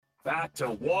Back to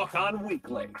Walk On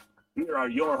Weekly. Here are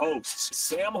your hosts,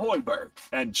 Sam Hoiberg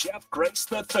and Jeff Grace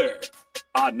III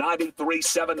on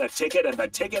 93.7 The Ticket and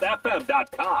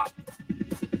theticketfm.com.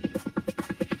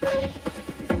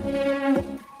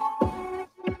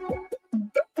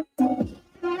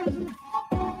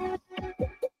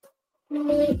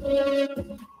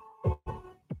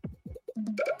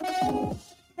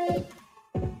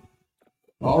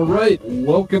 All right,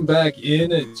 welcome back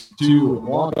in to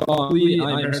Walk On Weekly.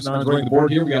 I'm Harrison Arms running the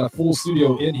board here. We got a full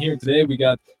studio in here today. We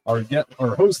got our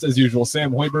host, as usual,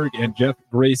 Sam Hoiberg and Jeff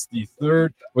Grace III.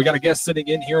 We got a guest sitting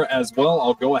in here as well.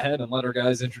 I'll go ahead and let our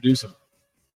guys introduce him.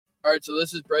 All right, so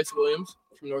this is Brice Williams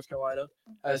from North Carolina.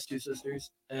 Has two sisters,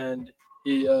 and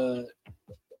he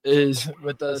is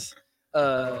with us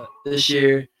this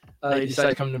year. He decided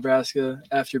to come to Nebraska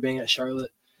after being at Charlotte,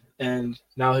 and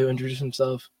now he'll introduce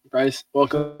himself. Brice,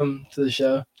 welcome to the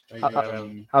show. Thank you for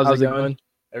having me. How's it going?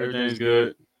 Everything's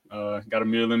good. Got a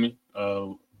meal in me.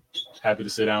 Happy to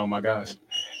sit down with my guys.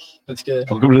 That's good.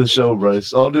 Welcome to the show,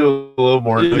 Brice. I'll do a little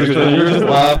more. You're just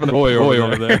laughing boy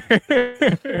over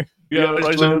there. Yeah,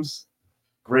 Brice Williams,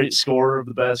 great scorer of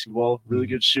the basketball, really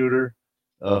good shooter.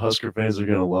 Husker fans are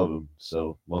gonna love him.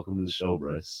 So, welcome to the show,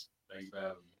 Brice. Thanks for having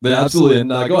me. Yeah, absolutely. And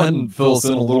go ahead and fill us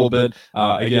in a little bit.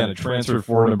 Again, a transfer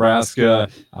for Nebraska,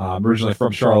 originally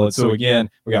from Charlotte. So,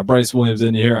 again, we got Brice Williams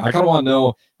in here. I kind of want to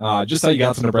know just how you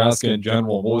got to Nebraska in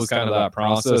general. What was kind of that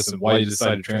process and why you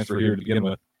decided to transfer here to begin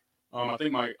with? I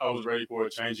think I was ready for a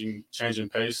changing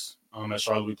pace. At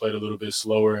Charlotte, we played a little bit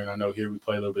slower, and I know here we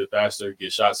play a little bit faster,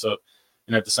 get shots up.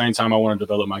 And at the same time, I want to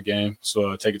develop my game,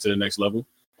 so take it to the next level.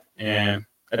 And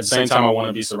at the same time, I want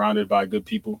to be surrounded by good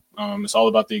people. It's all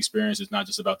about the experience. It's not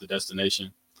just about the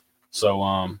destination. So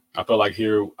I felt like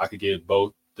here I could get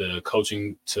both the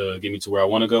coaching to get me to where I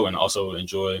want to go and also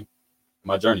enjoy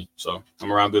my journey. So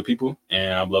I'm around good people,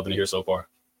 and I'm loving it here so far.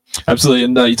 Absolutely.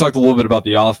 And you talked a little bit about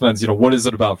the offense. What is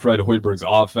it about Fred Hoiberg's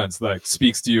offense that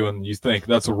speaks to you and you think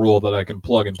that's a rule that I can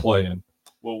plug and play in?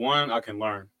 Well, one, I can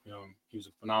learn. He was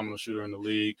a phenomenal shooter in the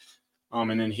league.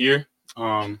 And then here,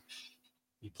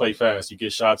 you play fast. You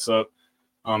get shots up.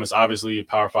 It's obviously a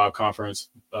Power 5 conference,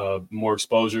 more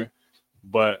exposure.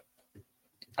 But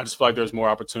I just feel like there's more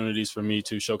opportunities for me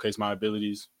to showcase my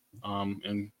abilities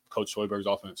in Coach Hoiberg's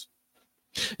offense.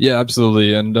 Yeah,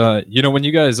 absolutely. And, when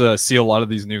you guys see a lot of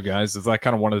these new guys, is I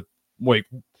kind of want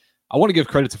to give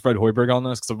credit to Fred Hoiberg on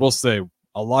this because I will say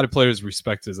a lot of players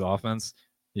respect his offense.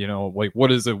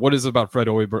 What is it about Fred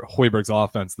Hoiberg's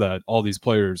offense that all these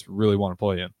players really want to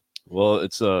play in? Well,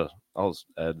 I'll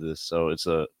add this. So it's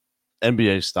a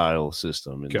NBA style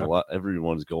system, and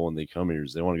everyone's goal when they come here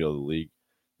is they want to go to the league.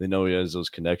 They know he has those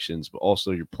connections, but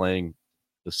also you're playing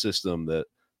the system that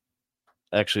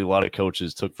actually a lot of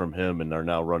coaches took from him and are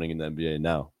now running in the NBA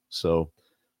now. So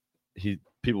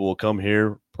people will come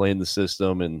here, play in the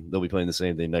system, and they'll be playing the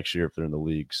same thing next year if they're in the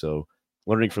league. So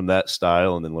learning from that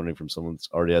style and then learning from someone that's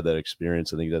already had that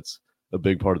experience, I think that's a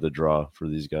big part of the draw for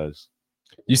these guys.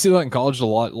 You see that in college a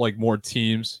lot, like more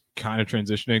teams kind of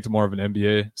transitioning to more of an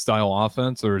NBA style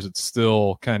offense, or is it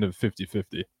still kind of 50-50?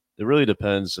 It really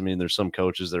depends. I mean, there's some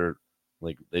coaches that are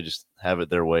like, they just have it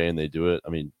their way and they do it. I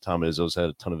mean, Tom Izzo's had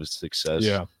a ton of his success.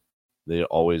 Yeah. They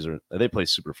play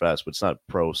super fast, but it's not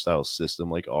pro style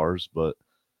system like ours. But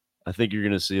I think you're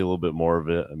going to see a little bit more of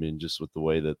it. I mean, just with the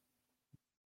way that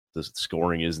the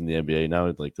scoring is in the NBA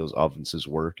now, like those offenses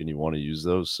work and you want to use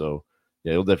those. So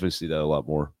yeah, you'll definitely see that a lot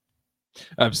more.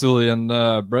 Absolutely. And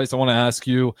Brice, I want to ask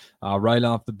you right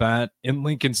off the bat, in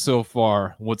Lincoln so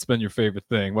far, what's been your favorite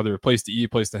thing, whether a place to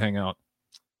eat, place to hang out?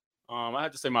 I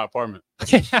had to say my apartment.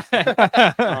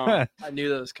 I knew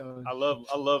that was coming. I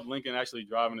love Lincoln. Actually,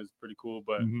 driving is pretty cool,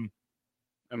 but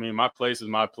I mean, my place is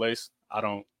my place. I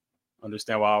don't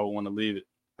understand why I would want to leave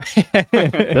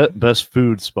it. Best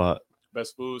food spot.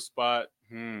 Best food spot.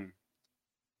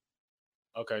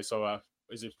 Okay, so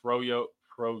is it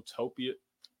Protopia?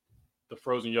 The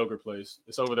frozen yogurt place.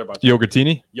 It's over there by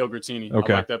Yogurtini? Yogurtini.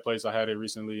 Okay. I like that place. I had it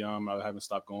recently. I haven't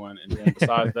stopped going. And then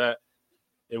besides that,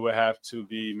 it would have to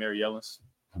be Mary Ellen's.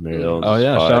 Oh,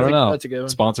 yeah. Shout it out. That's a good one.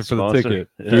 Sponsor for the ticket.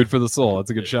 Yeah. Food for the soul. That's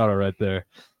a good shout out right there.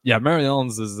 Yeah, Mary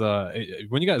Ellen's is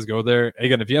when you guys go there,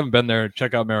 again, if you haven't been there,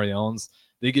 check out Mary Ellen's.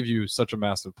 They give you such a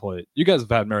massive plate. You guys have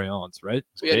had Mary Ellen's, right?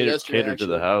 Catered to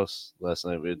the house last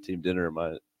night. We had team dinner at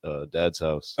my dad's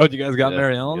house. Oh, you guys got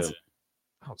Mary Ellen's? Yeah.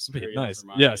 Oh, sweet. Mary Nice.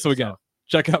 Ellen's Yeah, so again,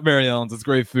 check out Mary Ellen's. It's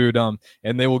great food.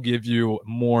 And they will give you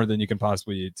more than you can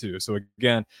possibly eat too. So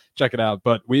again, check it out.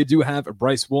 But we do have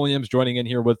Brice Williams joining in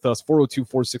here with us,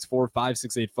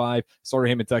 402-464-5685, Starter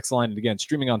Heyman text line. And again,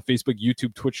 streaming on Facebook,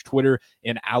 YouTube, Twitch, Twitter,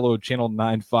 and Allo channel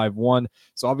 951.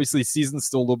 So obviously season's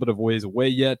still a little bit of ways away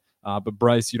yet. But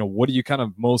Brice, what are you kind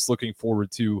of most looking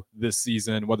forward to this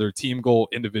season, whether team goal,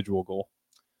 individual goal?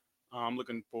 I'm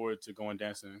looking forward to going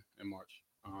dancing in March.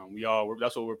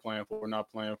 That's what we're playing for. We're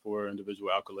not playing for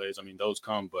individual accolades. I mean, those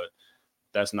come, but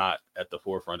that's not at the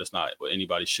forefront. That's not what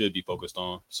anybody should be focused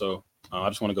on. So I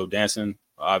just want to go dancing.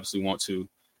 I obviously want to.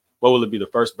 What will it be? The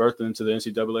first berth into the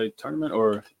NCAA tournament,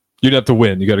 or you'd have to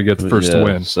win? You got to get the first to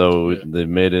win. So they've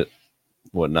made it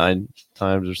 9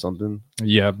 times or something?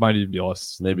 Yeah, it might even be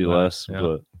less. Maybe less. Yeah.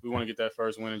 But we want to get that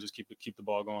first win and just keep the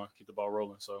ball going, keep the ball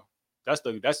rolling. So that's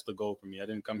the goal for me. I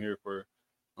didn't come here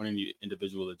on any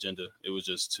individual agenda. It was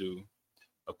just to,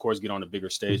 of course, get on a bigger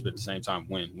stage, but at the same time,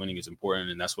 win. Winning is important,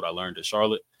 and that's what I learned at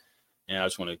Charlotte. And I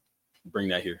just want to bring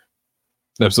that here.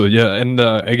 Absolutely, yeah. And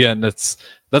again, that's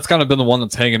kind of been the one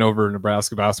that's hanging over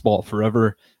Nebraska basketball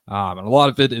forever. And a lot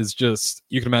of it is just,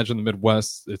 you can imagine the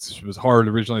Midwest, it was hard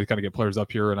originally to kind of get players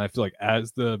up here. And I feel like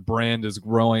as the brand is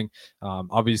growing,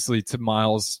 obviously Tim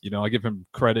Miles, I give him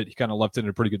credit. He kind of left it in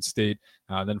a pretty good state.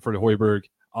 Then for Hoiberg,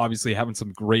 obviously having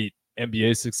some great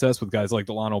NBA success with guys like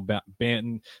Delano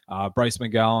Banton, Bryce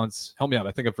McGowan. Help me out.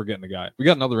 I think I'm forgetting the guy. We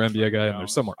got another NBA guy in there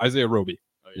somewhere. Isaiah Roby.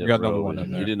 We got another one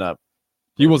in there. He did not.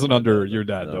 He wasn't under your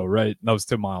dad, though, right? That was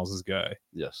Tim Miles' guy.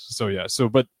 Yes. So, yeah.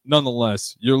 But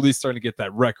nonetheless, you're at least starting to get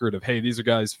that record of, hey, these are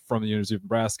guys from the University of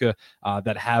Nebraska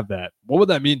that have that. What would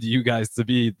that mean to you guys to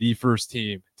be the first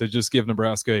team to just give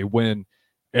Nebraska a win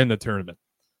in the tournament?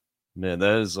 Man,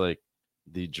 that is like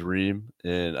the dream.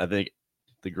 And I think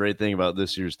the great thing about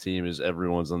this year's team is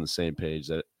everyone's on the same page.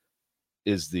 That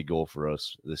is the goal for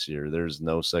us this year. There's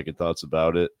no second thoughts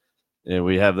about it. And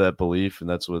we have that belief, and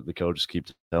that's what the coaches keep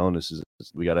telling us, is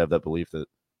we got to have that belief that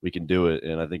we can do it.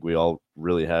 And I think we all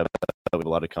really have a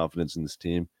lot of confidence in this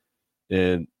team.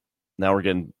 And now we're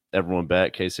getting everyone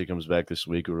back. Casey comes back this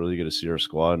week. We're really going to see our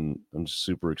squad, and I'm just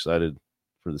super excited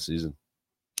for the season.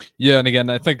 Yeah, and again,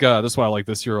 I think that's why I like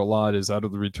this year a lot is out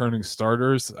of the returning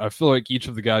starters, I feel like each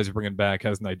of the guys you're bringing back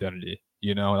has an identity,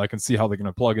 and I can see how they're going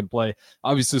to plug and play.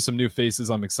 Obviously, some new faces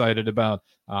I'm excited about.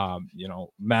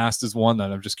 Mast is one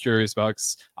that I'm just curious about,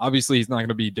 because obviously he's not going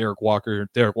to be Derek Walker.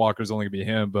 Derek Walker's only going to be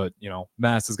him, but,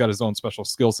 Mast has got his own special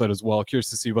skill set as well. Curious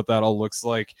to see what that all looks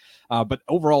like. But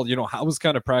overall, how was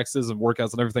kind of practices and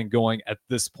workouts and everything going at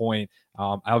this point?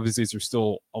 Obviously, they're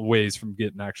still a ways from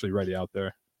getting actually ready out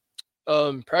there.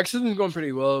 Practice has been going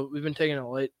pretty well. We've been taking it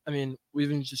light. I mean, we've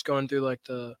been just going through like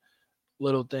the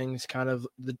little things, kind of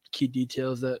the key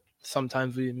details that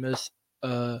sometimes we miss.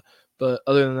 But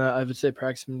other than that, I would say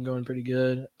practice has been going pretty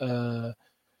good.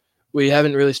 We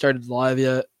haven't really started live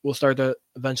yet. We'll start that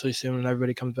eventually soon when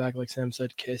everybody comes back. Like Sam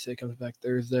said, KSA comes back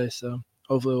Thursday. So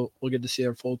hopefully we'll get to see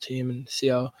our full team and see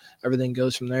how everything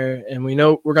goes from there. And we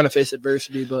know we're going to face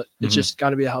adversity, but it's just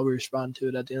got to be how we respond to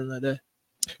it at the end of the day.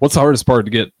 What's the hardest part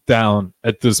to get down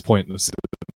at this point in the season,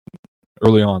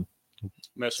 early on?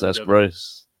 That's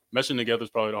Brice. Meshing together is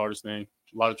probably the hardest thing.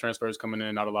 A lot of transfers coming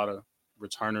in, not a lot of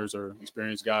returners or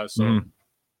experienced guys. So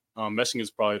meshing is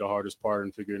probably the hardest part,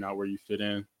 and figuring out where you fit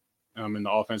in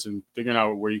the offense and figuring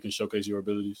out where you can showcase your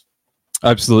abilities.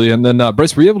 Absolutely. And then,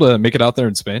 Brice, were you able to make it out there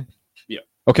in Spain? Yeah.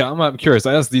 Okay, I'm curious.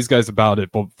 I asked these guys about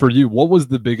it, but for you, what was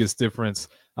the biggest difference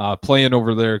playing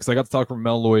over there? Because I got to talk with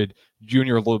Mel Lloyd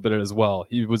Jr. a little bit as well.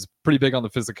 He was pretty big on the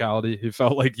physicality. He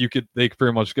felt like they could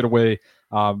pretty much get away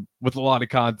with a lot of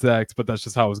contact, but that's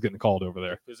just how it was getting called over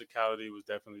there. Physicality was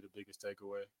definitely the biggest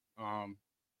takeaway. I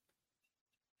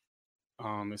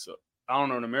don't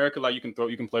know, in America, like you can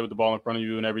play with the ball in front of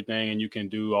you and everything, and you can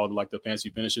do all the fancy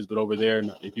finishes. But over there,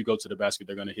 if you go to the basket,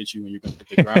 they're going to hit you and you're going to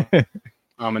hit the ground.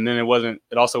 And then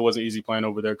it also wasn't easy playing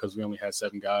over there because we only had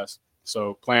 7 guys.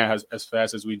 So playing as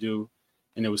fast as we do,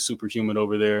 and it was super humid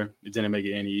over there, it didn't make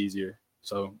it any easier.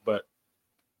 So, but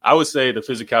I would say the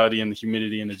physicality and the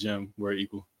humidity in the gym were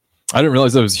equal. I didn't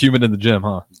realize it was humid in the gym,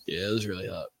 huh? Yeah, it was really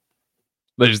hot.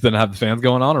 They just didn't have the fans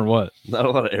going on, or what? Not a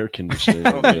lot of air conditioning.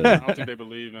 I don't think they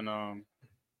believe in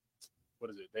what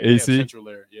is it? They AC? have central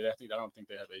air. Yeah, I don't think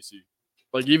they have AC.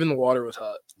 Like even the water was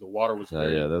hot. The water was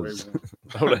very, that very was. warm.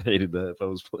 I would have hated that if I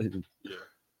was playing. Yeah.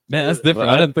 Man, that's different.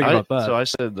 I didn't think about that. So I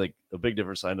said a big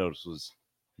difference I noticed was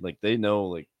they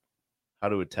know how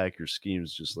to attack your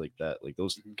schemes just like that. Like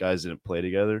those guys didn't play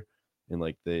together, and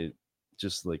they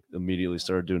just immediately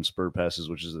started doing spur passes,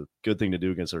 which is a good thing to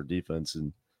do against our defense.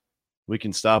 And we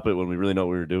can stop it when we really know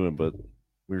what we were doing, but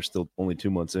we were still only 2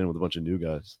 months in with a bunch of new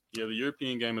guys. Yeah, the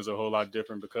European game is a whole lot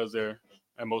different because they're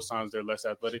and most times they're less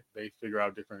athletic. They figure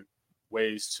out different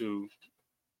ways to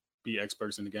be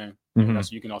experts in the game. Mhm.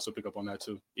 That's, you can also pick up on that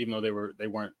too. Even though they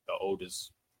weren't the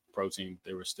oldest pro team,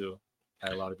 they were still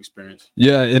had a lot of experience.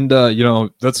 Yeah, and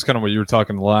that's kind of what you were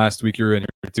talking last week. You were in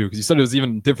here too, because you said it was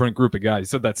even a different group of guys. You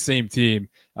said that same team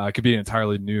could be an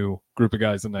entirely new group of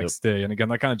guys the next day. And again,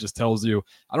 that kind of just tells you,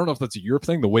 I don't know if that's a Europe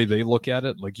thing, the way they look at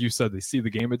it. Like you said, they see the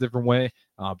game a different way.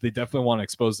 They definitely want to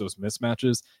expose those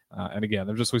mismatches. And again,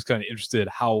 they're just always kind of interested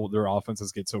how their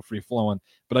offenses get so free flowing.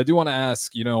 But I do want to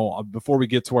ask, before we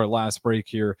get to our last break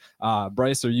here,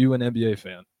 Brice, are you an NBA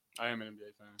fan? I am an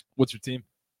NBA fan. What's your team?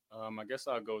 I guess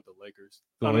I'll go with the Lakers.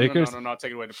 Lakers? No,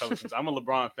 take it away the Pelicans. I'm a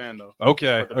LeBron fan though.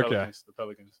 Okay, The Pelicans.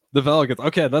 The Pelicans.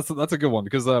 Okay, that's a good one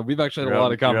because we've actually had a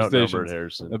lot of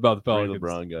conversations about the Pelicans. 3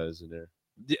 LeBron guys in there.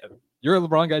 Yeah, you're a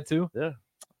LeBron guy too. Yeah,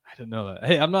 I didn't know that.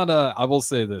 Hey, I'm not. I will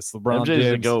say this: LeBron MJ's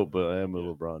James. the GOAT, but I am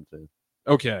a LeBron fan.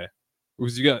 Okay,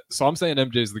 so I'm saying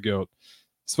MJ's the GOAT.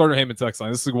 Starter Heyman text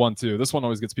line. This is a good one too. This one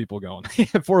always gets people going.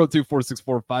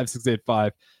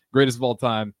 402-464-5685. Greatest of all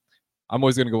time. I'm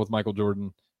always going to go with Michael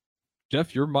Jordan.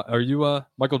 Jeff, are you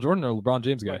Michael Jordan or LeBron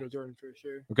James guy? Michael Jordan for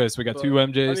sure. Okay, so we got 2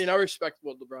 MJs. I mean, I respect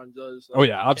what LeBron does. So oh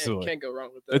yeah, absolutely. Can't go wrong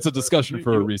with that. It's a discussion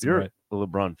for a reason, you're right? a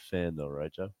LeBron fan though, right,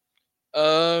 Jeff? Or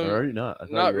are you not?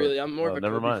 Not really. I'm more of a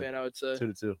Kobe fan, I would say.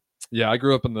 2-2. Yeah, I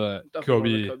grew up in the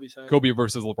Definitely Kobe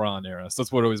versus LeBron era. So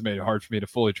that's what always made it hard for me to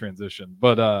fully transition.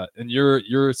 But and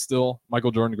you're still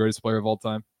Michael Jordan, the greatest player of all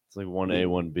time. It's like 1A,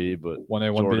 1B, but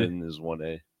 1A, 1B. Jordan is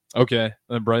 1A. Okay, and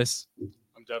then Brice.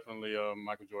 I'm definitely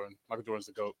Michael Jordan. Michael Jordan's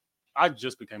the GOAT. I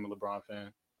just became a LeBron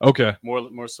fan. Okay.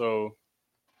 More so,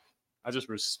 I just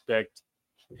respect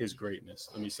his greatness.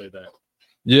 Let me say that.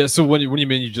 Yeah. So when you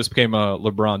mean you just became a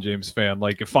LeBron James fan,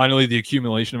 like finally the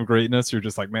accumulation of greatness, you're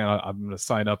just like, man, I'm gonna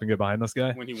sign up and get behind this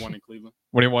guy. When he won in Cleveland.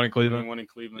 When he won in Cleveland.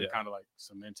 Yeah. Kind of like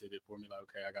cemented it for me. Like,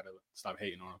 okay, I gotta stop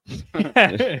hating on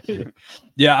him.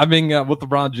 Yeah. I mean, with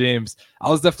LeBron James,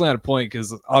 I was definitely at a point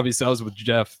because obviously I was with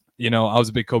Jeff. I was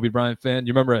a big Kobe Bryant fan.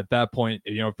 You remember at that point,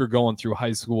 if you're going through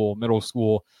high school, middle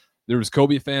school, there was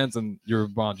Kobe fans and you're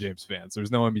LeBron James fans.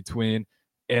 There's no in between.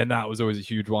 And that was always a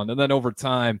huge one. And then over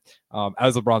time,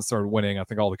 as LeBron started winning, I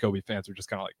think all the Kobe fans were just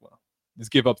kind of like, well, just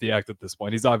give up the act at this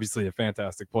point. He's obviously a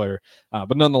fantastic player.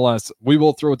 But nonetheless, we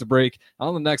will throw it to break.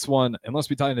 On the next one, unless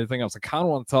we tie into anything else, I kind of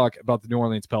want to talk about the New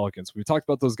Orleans Pelicans. We talked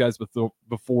about those guys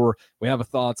before. We have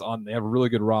thoughts on, they have a really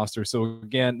good roster. So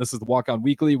again, this is the Walk On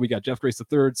Weekly. We got Jeff Grace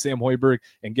III, Sam Hoiberg,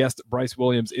 and guest Brice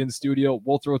Williams in studio.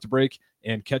 We'll throw it to break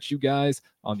and catch you guys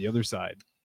on the other side.